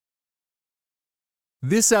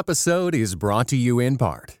This episode is brought to you in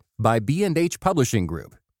part by B&H Publishing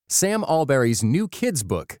Group. Sam Alberry's new kids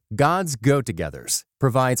book, God's Go-Togethers,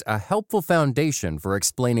 provides a helpful foundation for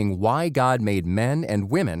explaining why God made men and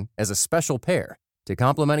women as a special pair to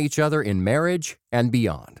complement each other in marriage and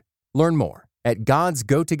beyond. Learn more at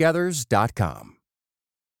godsgotogethers.com.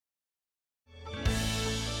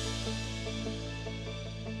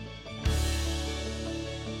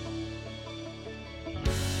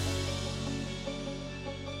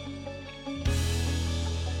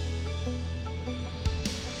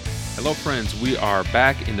 Hello, friends. We are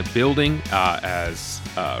back in the building, as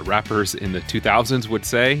rappers in the 2000s would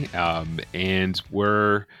say, and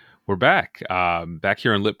we're back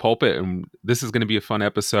here on Lit Pulpit, and this is going to be a fun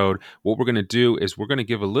episode. What we're going to do is we're going to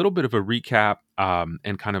give a little bit of a recap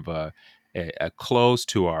and kind of a close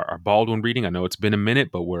to our Baldwin reading. I know it's been a minute,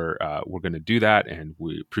 but we're going to do that, and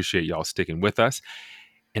we appreciate y'all sticking with us.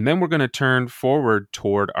 And then we're going to turn forward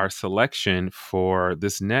toward our selection for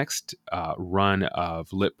this next run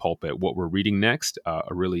of Lit Pulpit. What we're reading next, a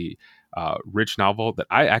really rich novel that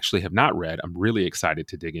I actually have not read. I'm really excited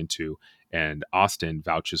to dig into, and Austin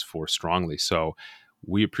vouches for strongly. So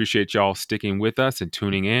we appreciate y'all sticking with us and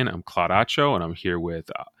tuning in. I'm Claude Acho, and I'm here with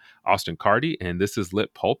Austin Cardy, and this is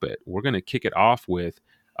Lit Pulpit. We're going to kick it off with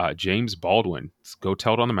James Baldwin, Go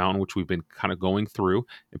Tell It on the Mountain, which we've been kind of going through,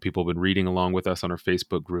 and people have been reading along with us on our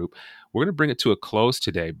Facebook group. We're going to bring it to a close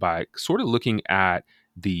today by sort of looking at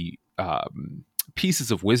the pieces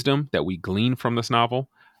of wisdom that we glean from this novel,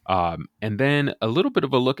 and then a little bit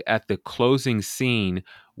of a look at the closing scene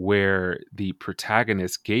where the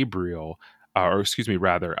protagonist, Gabriel,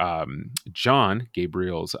 John,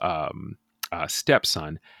 Gabriel's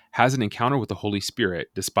stepson, has an encounter with the Holy Spirit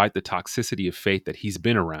despite the toxicity of faith that he's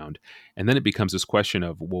been around. And then it becomes this question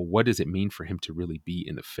of, well, what does it mean for him to really be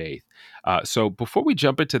in the faith? So before we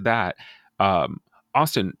jump into that,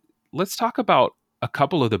 Austin, let's talk about a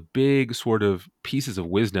couple of the big sort of pieces of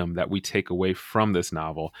wisdom that we take away from this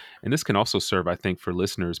novel. And this can also serve, I think, for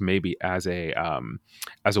listeners maybe as a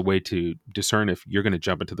way to discern if you're going to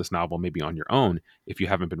jump into this novel maybe on your own if you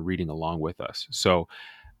haven't been reading along with us. So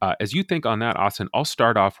as you think on that, Austin, I'll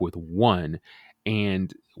start off with one.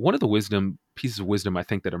 And one of the pieces of wisdom I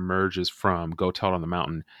think that emerges from Go Tell It on the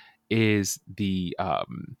Mountain is the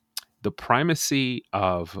primacy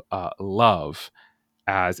of love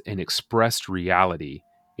as an expressed reality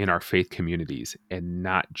in our faith communities and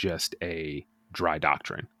not just a dry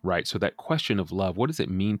doctrine, right? So that question of love, what does it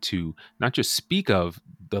mean to not just speak of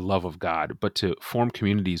the love of God, but to form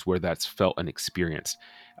communities where that's felt and experienced?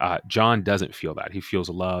 John doesn't feel that. He feels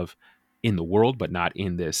love in the world, but not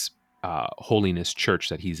in this holiness church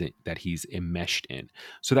that he's enmeshed in.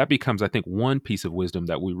 So that becomes, I think, one piece of wisdom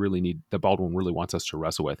that we really need, that Baldwin really wants us to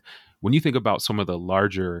wrestle with. When you think about some of the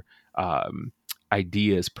larger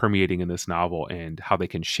ideas permeating in this novel and how they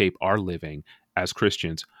can shape our living as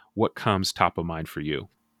Christians, what comes top of mind for you?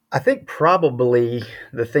 I think probably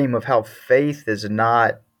the theme of how faith is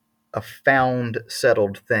not a found,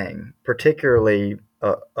 settled thing, particularly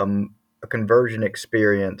a conversion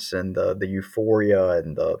experience and the euphoria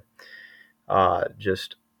and the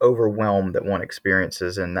just overwhelm that one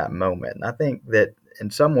experiences in that moment. And I think that in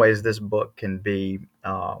some ways this book can be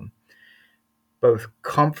both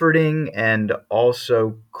comforting and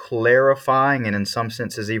also clarifying, and in some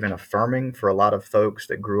senses even affirming for a lot of folks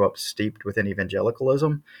that grew up steeped within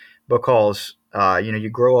evangelicalism, because you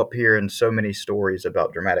grow up hearing so many stories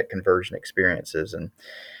about dramatic conversion experiences, and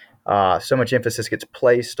so much emphasis gets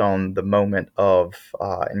placed on the moment of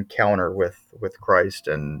encounter with Christ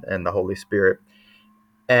and the Holy Spirit.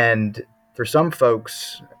 And for some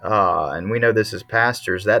folks, and we know this as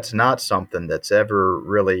pastors, that's not something that's ever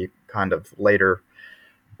really kind of later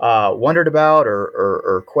wondered about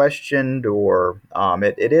or questioned, or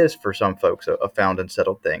it is for some folks a found and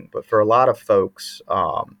settled thing. But for a lot of folks,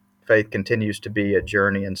 faith continues to be a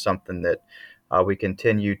journey and something that we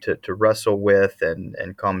continue to wrestle with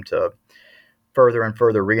and come to further and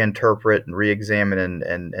further reinterpret and re-examine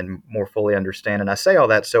and more fully understand. And I say all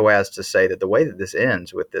that so as to say that the way that this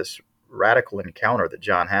ends with this radical encounter that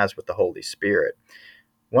John has with the Holy Spirit,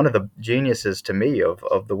 one of the geniuses to me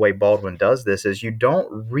of the way Baldwin does this is you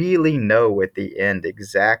don't really know at the end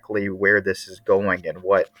exactly where this is going and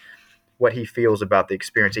what he feels about the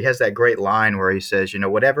experience. He has that great line where he says,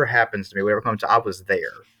 whatever happens to me, whatever comes to, I was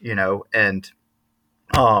there,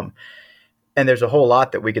 and there's a whole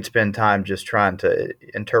lot that we could spend time just trying to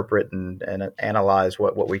interpret and analyze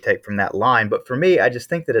what we take from that line. But for me, I just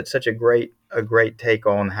think that it's such a great take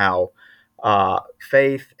on how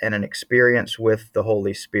faith and an experience with the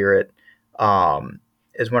Holy Spirit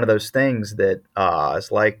is one of those things that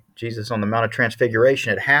is like Jesus on the Mount of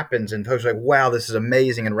Transfiguration. It happens, and folks are like, "Wow, this is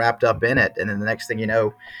amazing," and wrapped up in it. And then the next thing you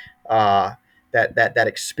know, uh, that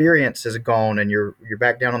experience is gone, and you're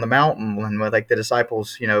back down on the mountain. And like the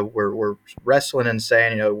disciples, were wrestling and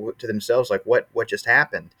saying, to themselves, like, "What just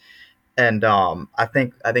happened?" And I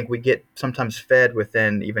think we get sometimes fed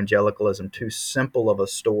within evangelicalism too simple of a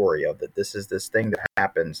story of that this is this thing that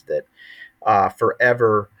happens that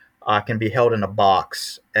forever can be held in a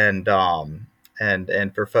box, and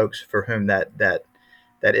for folks for whom that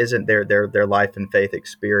isn't their life and faith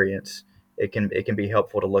experience, it can be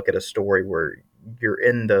helpful to look at a story where you're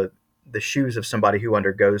in the shoes of somebody who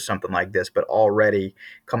undergoes something like this, but already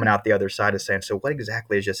coming out the other side is saying, so what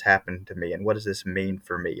exactly has just happened to me, and what does this mean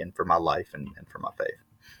for me and for my life and for my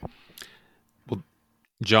faith? Well,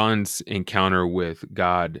 John's encounter with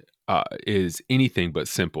God is anything but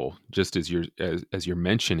simple. Just as you're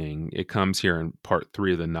mentioning, it comes here in part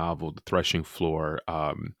three of the novel, "The Threshing Floor."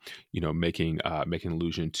 Making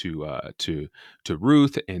allusion to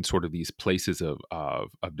Ruth and sort of these places of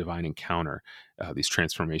divine encounter, these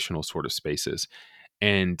transformational sort of spaces.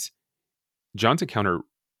 And John's encounter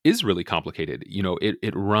is really complicated.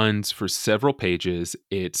 It runs for several pages.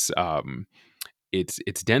 It's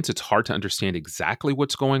dense. It's hard to understand exactly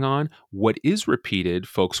what's going on. What is repeated,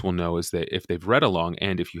 folks will know, is that if they've read along,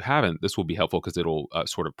 and if you haven't, this will be helpful because it'll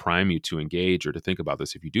sort of prime you to engage or to think about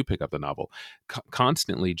this if you do pick up the novel.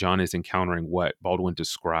 Constantly, John is encountering what Baldwin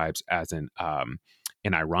describes as an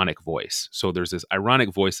ironic voice. So there's this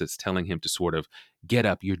ironic voice that's telling him to sort of get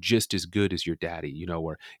up. You're just as good as your daddy,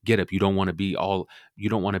 or get up. You don't want to be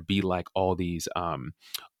like all these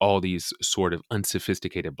sort of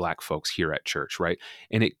unsophisticated black folks here at church, right?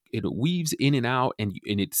 And it weaves in and out, and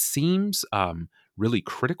it seems really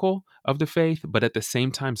critical of the faith, but at the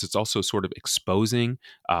same time, it's also sort of exposing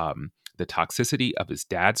the toxicity of his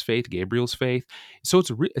dad's faith, Gabriel's faith. So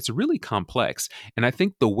it's really complex, and I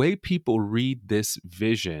think the way people read this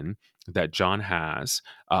vision that John has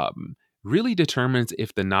really determines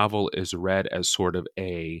if the novel is read as sort of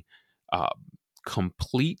a uh,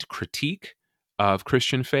 complete critique of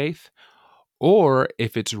Christian faith, or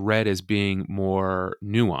if it's read as being more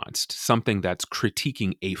nuanced, something that's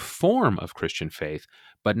critiquing a form of Christian faith,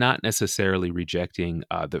 but not necessarily rejecting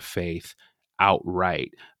the faith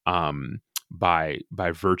outright, by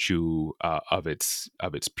virtue of its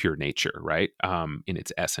pure nature, right? In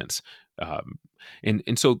its essence. Um,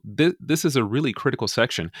 and so this is a really critical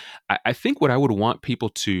section. I think what I would want people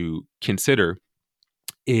to consider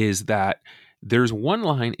is that there's one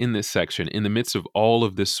line in this section in the midst of all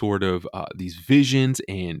of this sort of these visions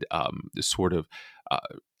and this sort of uh,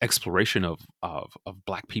 exploration of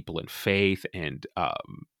black people and faith and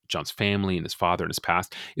John's family and his father and his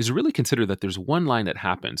past, is really consider that there's one line that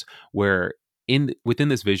happens where within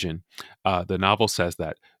this vision, the novel says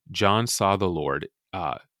that John saw the Lord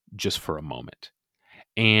just for a moment.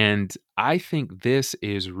 And I think this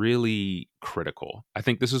is really critical. I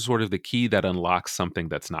think this is sort of the key that unlocks something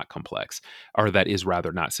that's not complex, or that is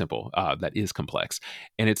rather not simple, that is complex.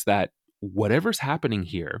 And it's that whatever's happening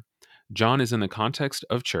here, John is in the context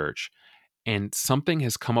of church, and something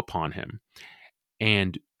has come upon him.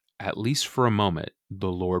 And at least for a moment,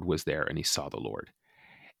 the Lord was there and he saw the Lord.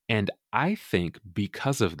 And I think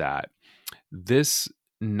because of that, this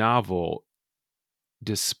novel,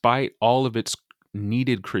 despite all of its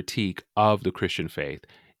needed critique of the Christian faith,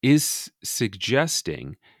 is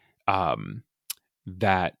suggesting um,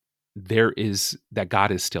 that that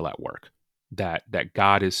God is still at work, that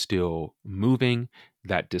God is still moving,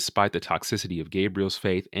 that despite the toxicity of Gabriel's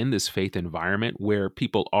faith in this faith environment where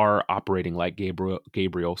people are operating like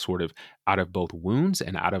Gabriel, sort of out of both wounds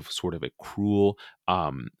and out of sort of a cruel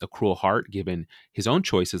heart, given his own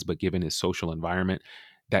choices, but given his social environment,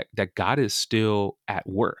 that God is still at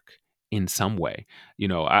work in some way.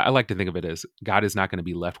 I like to think of it as God is not going to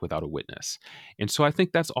be left without a witness. And so I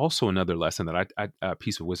think that's also another lesson that a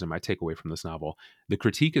piece of wisdom I take away from this novel. The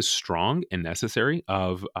critique is strong and necessary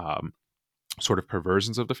of sort of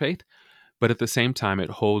perversions of the faith, but at the same time, it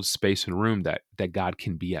holds space and room that God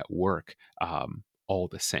can be at work all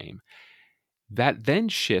the same. That then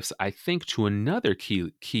shifts, I think, to another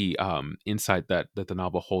key insight that the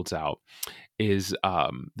novel holds out, is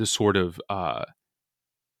the sort of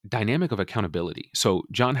dynamic of accountability. So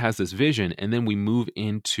John has this vision, and then we move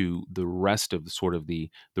into the rest of the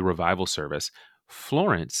revival service.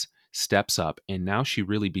 Florence steps up, and now she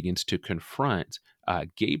really begins to confront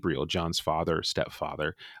Gabriel, John's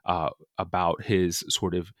stepfather, about his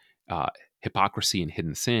sort of hypocrisy and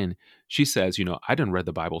hidden sin, she says, I done read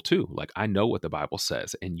the Bible too. Like, I know what the Bible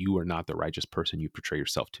says, and you are not the righteous person you portray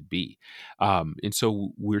yourself to be. And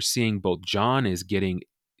so we're seeing both John is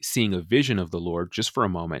seeing a vision of the Lord just for a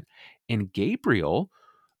moment, and Gabriel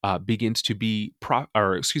begins to be,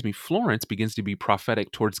 Florence begins to be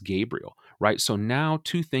prophetic towards Gabriel, right? So now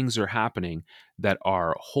two things are happening that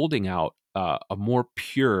are holding out a more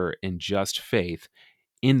pure and just faith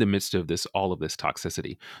in the midst of all of this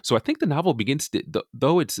toxicity. So I think the novel begins to,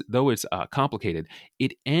 though it's complicated,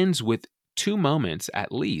 it ends with two moments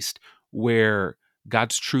at least where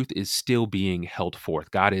God's truth is still being held forth.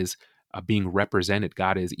 God is being represented.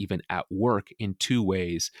 God is even at work in two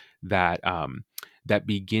ways that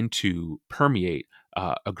begin to permeate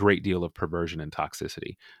a great deal of perversion and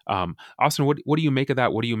toxicity. Austin, what do you make of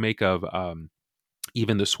that? What do you make of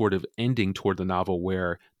even the sort of ending toward the novel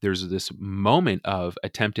where there's this moment of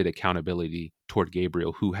attempted accountability toward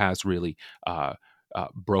Gabriel, who has really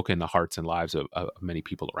broken the hearts and lives of many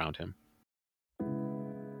people around him?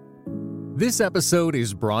 This episode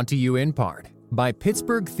is brought to you in part by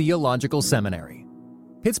Pittsburgh Theological Seminary.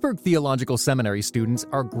 Pittsburgh Theological Seminary students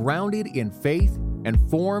are grounded in faith and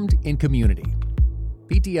formed in community.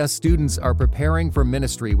 PTS students are preparing for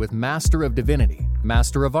ministry with Master of Divinity,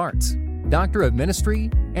 Master of Arts, Doctor of Ministry,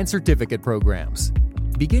 and certificate programs.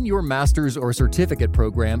 Begin your master's or certificate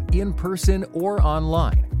program in person or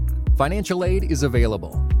online. Financial aid is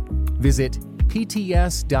available. Visit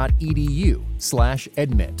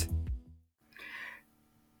pts.edu/admit.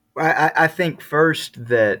 I think first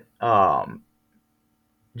that I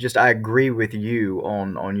agree with you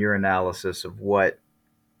on your analysis of what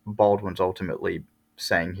Baldwin's ultimately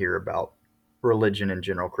saying here about religion in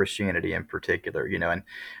general, Christianity in particular, and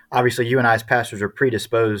obviously you and I as pastors are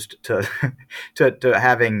predisposed to to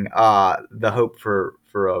having the hope for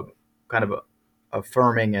a kind of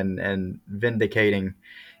affirming and vindicating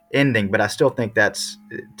ending, but I still think that's,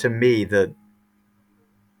 to me, the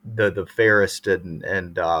fairest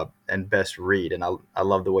and best read, and I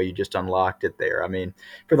love the way you just unlocked it there. I mean,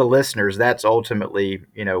 for the listeners, that's ultimately,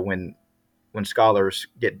 when scholars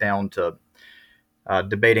get down to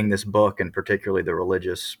debating this book, and particularly the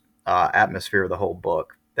religious atmosphere of the whole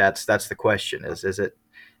book, that's the question: is it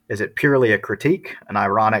purely a critique, an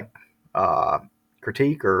ironic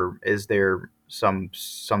critique, or is there some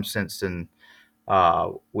sense in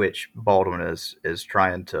which Baldwin is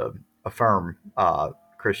trying to affirm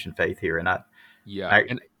Christian faith here? And Yeah, I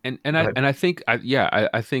go ahead. I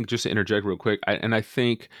think, just to interject real quick, I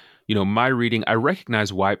think, my reading, I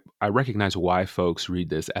recognize why folks read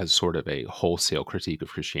this as sort of a wholesale critique of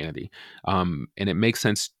Christianity, and it makes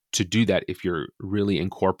sense to do that if you're really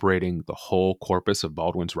incorporating the whole corpus of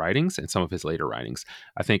Baldwin's writings and some of his later writings.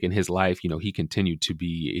 I think in his life, he continued to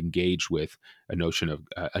be engaged with a notion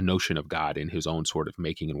of God in his own sort of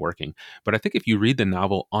making and working. But I think if you read the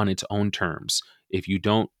novel on its own terms, if you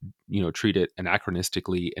don't treat it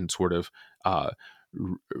anachronistically and sort of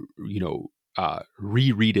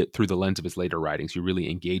reread it through the lens of his later writings, you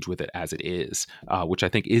really engage with it as it is, which I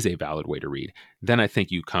think is a valid way to read. Then I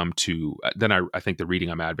think you come to I think the reading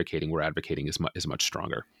we're advocating is much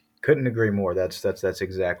stronger. Couldn't agree more. That's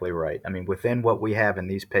exactly right. I mean, within what we have in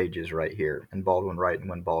these pages right here, in Baldwin writing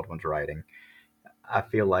when Baldwin's writing, I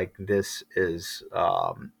feel like this is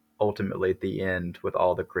ultimately at the end, with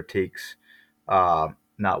all the critiques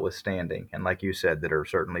notwithstanding, and like you said, that are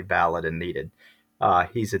certainly valid and needed.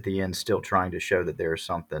 He's at the end still trying to show that there's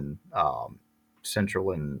something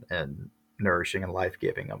central and nourishing and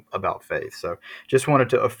life-giving about faith. So just wanted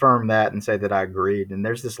to affirm that and say that I agreed. And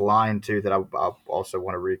there's this line too that I also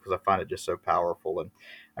want to read because I find it just so powerful. And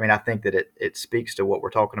I mean, I think that it speaks to what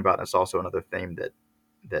we're talking about. And it's also another theme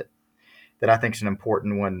that I think is an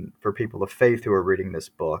important one for people of faith who are reading this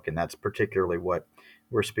book. And that's particularly what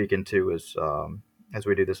we're speaking to as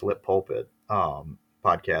we do this Lit Pulpit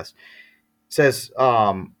podcast. It says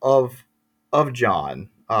of John,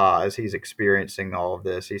 as he's experiencing all of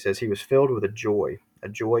this, he says he was filled with a joy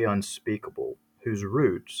unspeakable, whose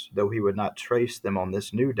roots, though he would not trace them on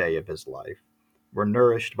this new day of his life, were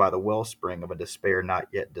nourished by the wellspring of a despair not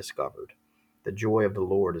yet discovered. The joy of the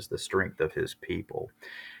Lord is the strength of his people.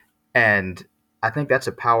 And I think that's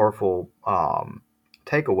a powerful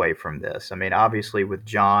takeaway from this. I mean, obviously, with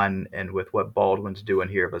John and with what Baldwin's doing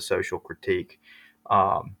here of a social critique,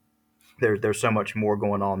 there's so much more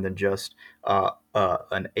going on than just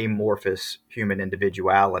an amorphous human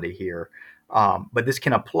individuality here. But this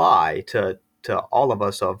can apply to all of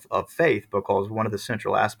us of faith, because one of the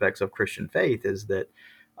central aspects of Christian faith is that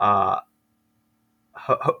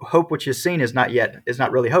hope which is seen is not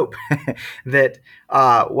really hope. That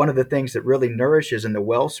one of the things that really nourishes in the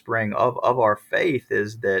wellspring of our faith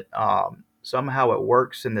is that somehow it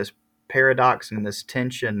works in this paradox and this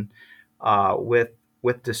tension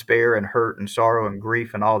with despair and hurt and sorrow and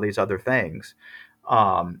grief and all these other things.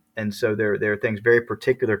 And so there are things very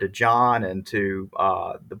particular to John and to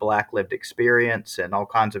the Black lived experience and all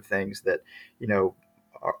kinds of things that, you know,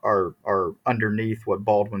 are underneath what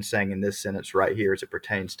Baldwin's saying in this sentence right here as it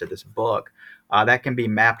pertains to this book. That can be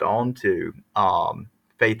mapped onto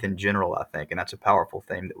faith in general, I think, and that's a powerful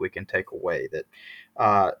theme that we can take away.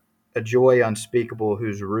 That a joy unspeakable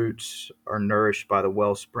whose roots are nourished by the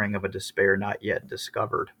wellspring of a despair not yet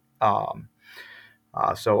discovered. Um,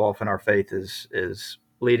 so often our faith is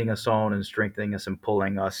leading us on and strengthening us and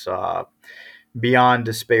pulling us beyond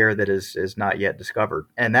despair that is not yet discovered.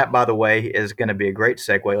 And that, by the way, is going to be a great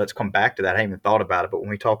segue. Let's come back to that. I haven't even thought about it, but when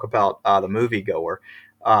we talk about the moviegoer,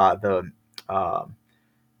 uh, the uh,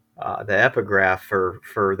 the epigraph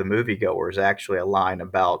for the moviegoer is actually a line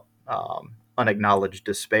about unacknowledged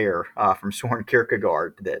despair from Soren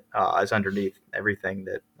Kierkegaard that is underneath everything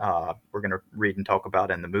that we're going to read and talk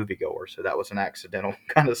about in the moviegoer. So that was an accidental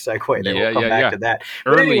kind of segue there. We'll Yeah, come yeah, back yeah. to that.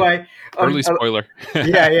 But Early, anyway, early spoiler.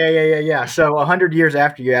 yeah. So 100 years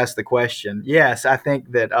after you asked the question, yes, I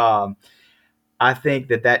think that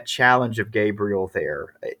that challenge of Gabriel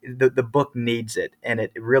there, the book needs it, and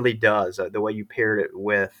it really does. The way you paired it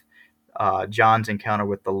with John's encounter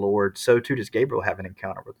with the Lord, so too does Gabriel have an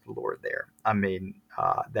encounter with the Lord there. I mean,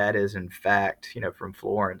 that is in fact, from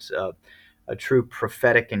Florence, a true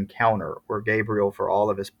prophetic encounter where Gabriel, for all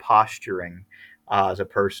of his posturing as a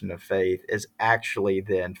person of faith, is actually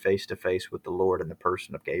then face to face with the Lord in the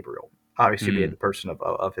person of Gabriel. Obviously, be Mm. the person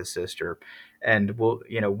of his sister, and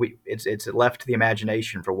it's left to the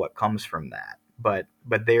imagination for what comes from that. But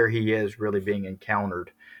there he is, really being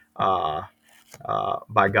encountered uh,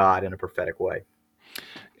 by God in a prophetic way.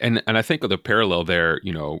 And I think the parallel there,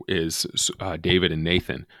 is David and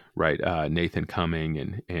Nathan, right? Nathan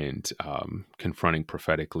coming and confronting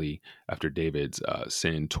prophetically after David's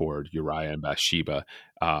sin toward Uriah and Bathsheba,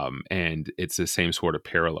 and it's the same sort of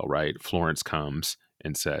parallel, right? Florence comes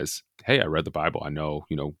and says, "Hey, I read the Bible. I know,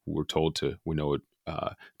 we're told to. We know it."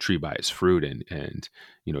 Tree by its fruit, and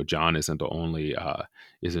John isn't the only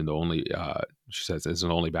she says, "Isn't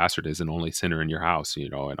the only bastard, isn't the only sinner in your house,"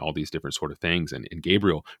 and all these different sort of things. And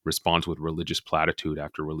Gabriel responds with religious platitude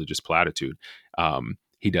after religious platitude.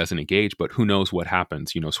 He doesn't engage, but who knows what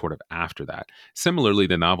happens, sort of after that. Similarly,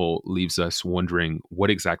 the novel leaves us wondering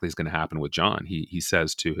what exactly is going to happen with John. He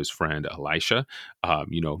says to his friend Elisha,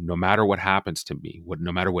 no matter what happens to me,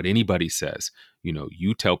 no matter what anybody says,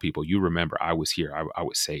 you tell people, you remember, I was here, I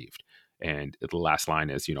was saved. And the last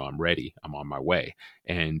line is, I'm ready, I'm on my way.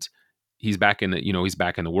 And he's back in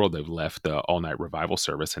the world. They've left the all night revival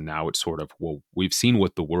service, and now it's sort of, well, we've seen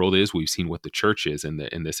what the world is, we've seen what the church is in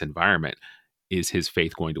this environment. Is his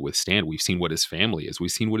faith going to withstand? We've seen what his family is. We've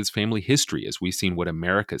seen what his family history is. We've seen what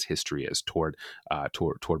America's history is toward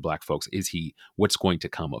Black folks. Is he? What's going to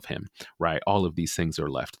come of him? Right. All of these things are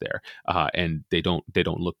left there, and they don't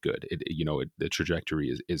look good. The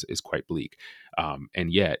trajectory is quite bleak,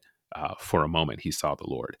 and yet. For a moment, he saw the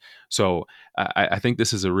Lord. So I think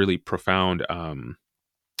this is a really profound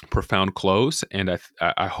close, and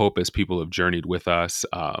I hope as people have journeyed with us,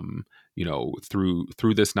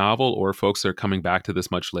 through this novel, or folks that are coming back to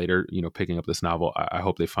this much later, picking up this novel, I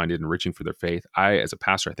hope they find it enriching for their faith. As a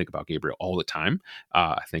pastor, I think about Gabriel all the time.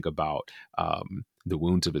 I think about the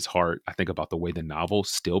wounds of his heart. I think about the way the novel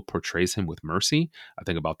still portrays him with mercy. I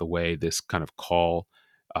think about the way this kind of call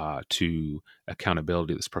to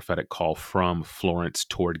accountability, this prophetic call from Florence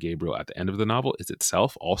toward Gabriel at the end of the novel, is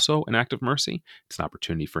itself also an act of mercy. It's an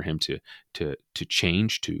opportunity for him to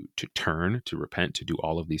change, to turn, to repent, to do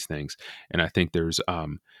all of these things. And I think there's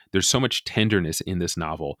so much tenderness in this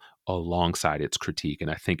novel alongside its critique, and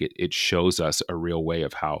I think it shows us a real way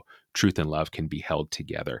of how truth and love can be held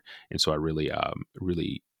together. And so I really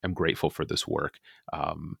am grateful for this work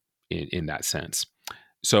in that sense.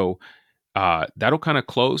 So that'll kind of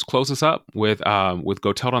close us up with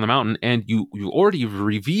Go Tell It on the Mountain, and you already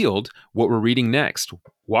revealed what we're reading next.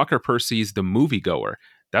 Walker Percy's The Moviegoer.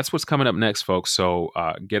 That's what's coming up next, folks. So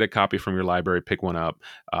get a copy from your library, pick one up,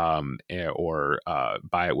 or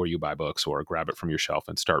buy it where you buy books, or grab it from your shelf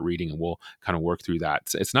and start reading. And we'll kind of work through that.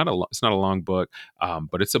 It's not a long book,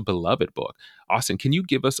 but it's a beloved book. Austin, can you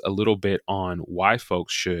give us a little bit on why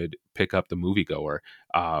folks should pick up The Moviegoer?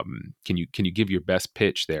 Can you give your best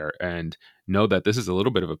pitch there? And know that this is a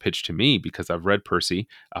little bit of a pitch to me because I've read Percy,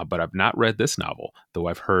 but I've not read this novel, though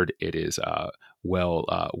I've heard it is well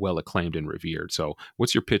acclaimed and revered. So,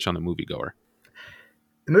 what's your pitch on the moviegoer?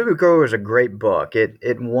 The Movie Crow is a great book.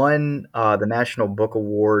 It won the National Book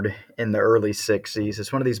Award in the early '60s.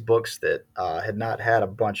 It's one of these books that had not had a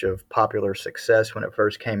bunch of popular success when it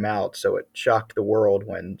first came out, so it shocked the world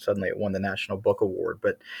when suddenly it won the National Book Award.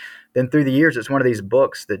 But then through the years, it's one of these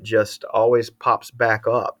books that just always pops back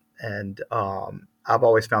up, and I've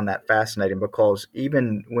always found that fascinating because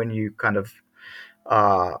even when you kind of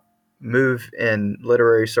uh, move in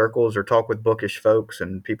literary circles or talk with bookish folks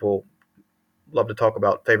and people love to talk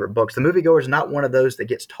about favorite books. The Moviegoer is not one of those that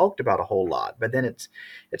gets talked about a whole lot, but then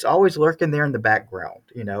it's always lurking there in the background,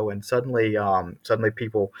 and suddenly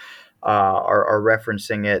people are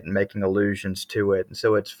referencing it and making allusions to it. And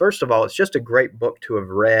so it's first of all, it's just a great book to have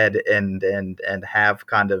read and have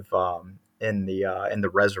kind of in the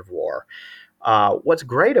reservoir. What's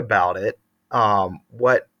great about it,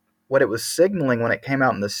 what it was signaling when it came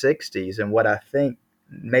out in the '60s, and what I think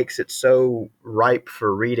makes it so ripe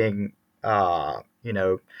for reading a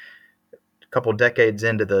couple decades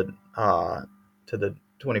into the to the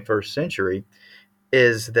 21st century,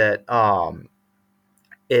 is that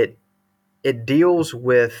it it deals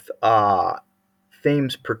with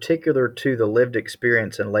themes particular to the lived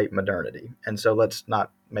experience in late modernity. And so let's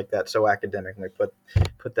not make that so academic. Let me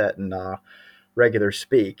put that in regular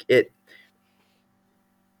speak.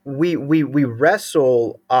 We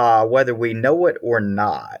wrestle, whether we know it or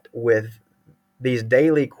not, with these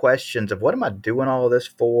daily questions of what am I doing all of this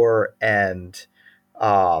for, and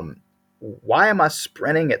um, why am I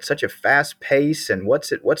sprinting at such a fast pace, and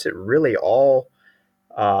what's it really all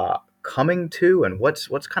coming to, and what's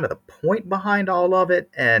kind of the point behind all of it.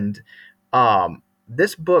 And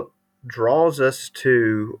this book draws us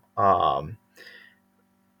to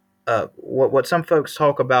what some folks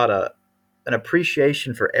talk about, an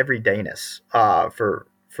appreciation for everydayness,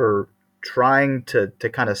 for trying to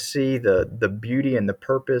kind of see the beauty and the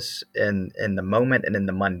purpose in the moment and in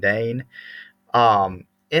the mundane.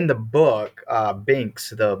 In the book,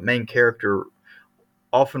 Binks, the main character,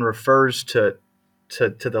 often refers to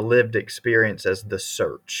the lived experience as the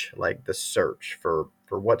search, like the search for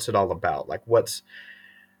what's it all about, like what's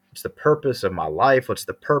the purpose of my life, what's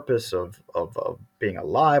the purpose of being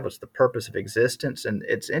alive, what's the purpose of existence. And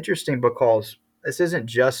it's interesting because this isn't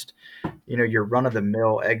just your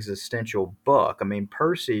run-of-the-mill existential book. I mean,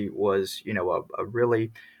 Percy was a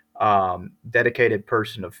really dedicated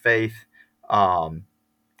person of faith, um,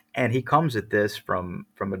 and he comes at this from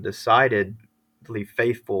a decidedly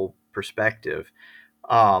faithful perspective.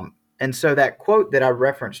 And so that quote that I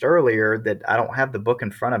referenced earlier, that I don't have the book in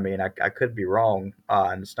front of me, and I could be wrong,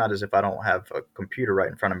 and it's not as if I don't have a computer right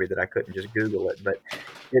in front of me that I couldn't just Google it, but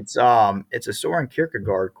it's a Soren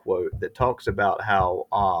Kierkegaard quote that talks about how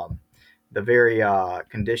the very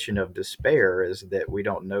condition of despair is that we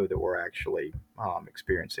don't know that we're actually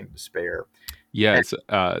experiencing despair. Yeah, And it's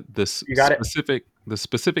this you got it. the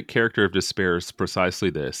specific character of despair is precisely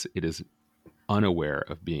this. It is unaware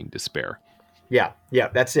of being despair. Yeah, yeah,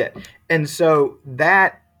 that's it. And so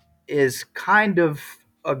that is kind of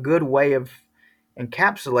a good way of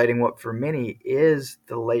encapsulating what for many is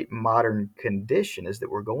the late modern condition, is that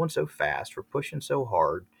we're going so fast, we're pushing so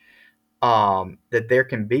hard, that there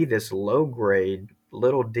can be this low grade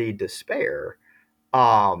little d despair,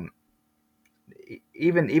 um,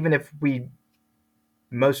 even if we,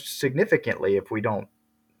 most significantly, if we don't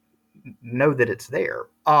know that it's there.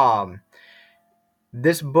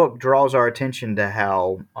 This book draws our attention to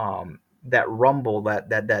how that rumble,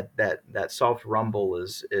 that soft rumble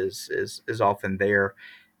is often there,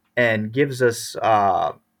 and gives us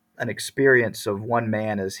an experience of one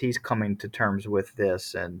man as he's coming to terms with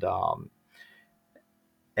this, and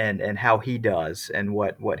how he does, and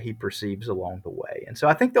what he perceives along the way. And so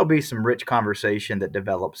I think there'll be some rich conversation that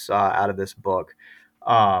develops out of this book.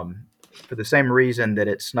 Um, for the same reason that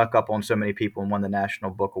it snuck up on so many people and won the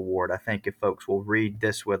National Book Award, I think if folks will read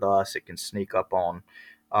this with us, it can sneak up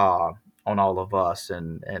uh, on all of us,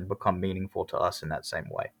 and become meaningful to us in that same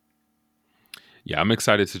way. Yeah, I'm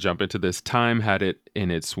excited to jump into this. Time had it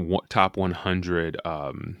in its top 100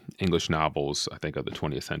 English novels, I think, of the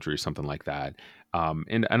 20th century, something like that.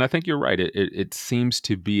 And I think you're right. It seems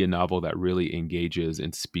to be a novel that really engages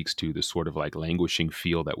and speaks to the sort of like languishing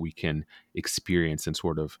feel that we can experience in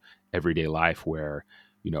sort of everyday life, where,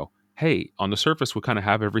 hey, on the surface, we kind of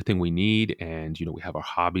have everything we need, and we have our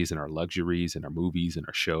hobbies and our luxuries and our movies and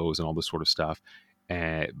our shows and all this sort of stuff.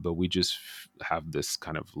 But we just have this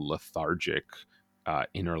kind of lethargic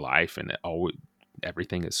inner life, and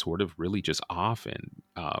everything is sort of really just off,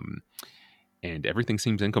 and everything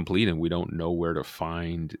seems incomplete, and we don't know where to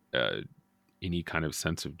find any kind of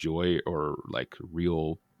sense of joy or like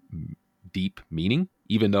real deep meaning,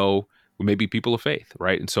 even though we may be people of faith,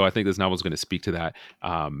 right? And so I think this novel is going to speak to that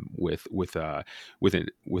with a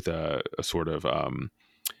sort of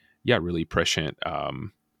really prescient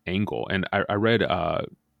angle. And I read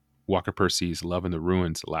Walker Percy's Love in the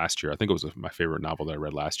Ruins last year. I think it was my favorite novel that I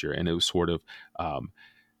read last year, and it was sort of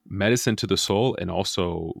medicine to the soul, and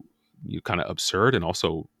also kind of absurd, and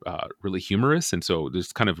also really humorous. And so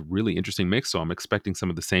there's kind of really interesting mix. So I'm expecting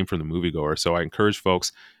some of the same from the moviegoer. So I encourage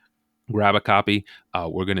folks, grab a copy.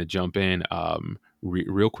 We're going to jump in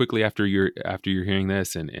real quickly after you're hearing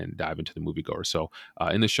this, and dive into the moviegoer. So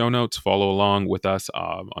in the show notes, follow along with us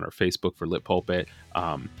on our Facebook for Lit Pulpit.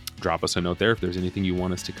 Drop us a note there if there's anything you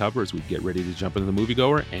want us to cover as we get ready to jump into the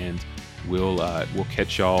moviegoer, and we'll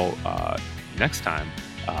catch y'all next time,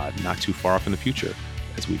 not too far off in the future,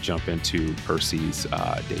 as we jump into Percy's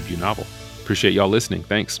debut novel. Appreciate y'all listening.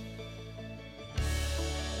 Thanks.